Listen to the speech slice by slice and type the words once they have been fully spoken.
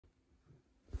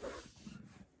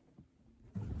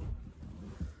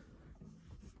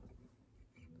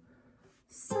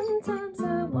Sometimes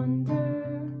I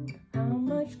wonder, how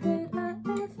much could I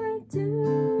ever do?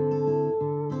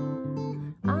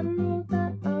 I know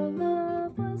that our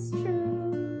love was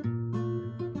true,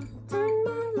 turned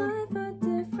my life a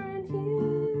different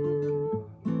view.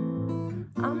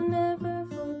 I'm never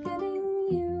forgetting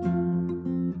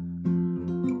you.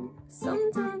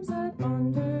 Sometimes I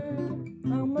wonder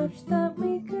how much that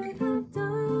we could have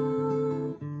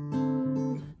done.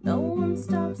 No one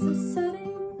stops the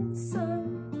setting sun.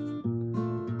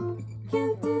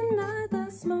 Can't deny the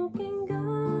smoking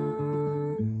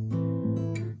gun.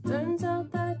 Turns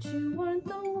out that you weren't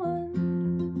the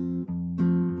one.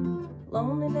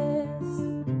 Loneliness,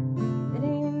 it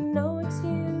ain't no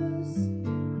excuse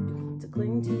to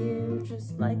cling to you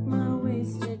just like my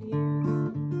wasted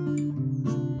youth.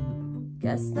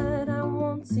 Guess that I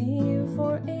won't see you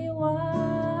for a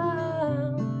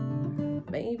while.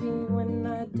 Maybe when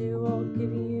I do, I'll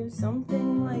give you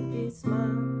something like a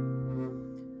smile.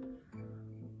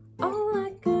 All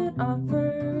I could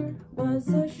offer was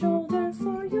a shoulder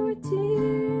for your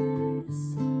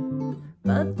tears,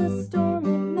 but the storm,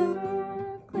 it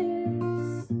never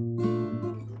clears.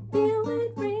 Feel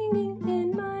it ringing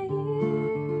in my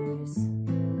ears.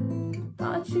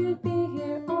 Thought you'd be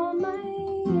here all my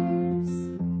years.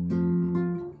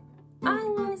 I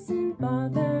wasn't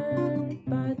bothered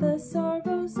by the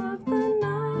sorrows of the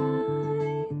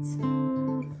night.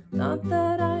 Thought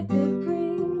that I could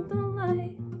bring the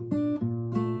light.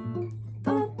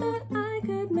 Thought that I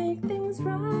could make things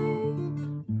right.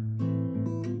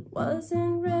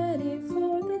 Wasn't ready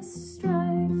for the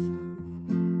strife.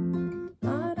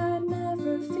 Thought I'd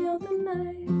never feel the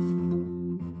knife.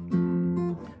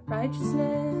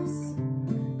 Righteousness,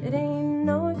 it ain't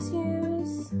no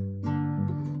excuse,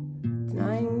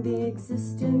 denying the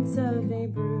existence of a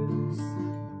bruise.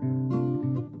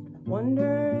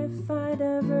 Wonder if I'd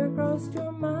ever crossed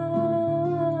your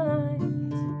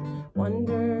mind.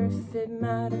 Wonder if it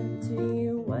mattered to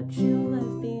you what you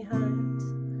left behind.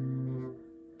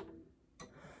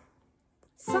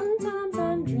 Sometimes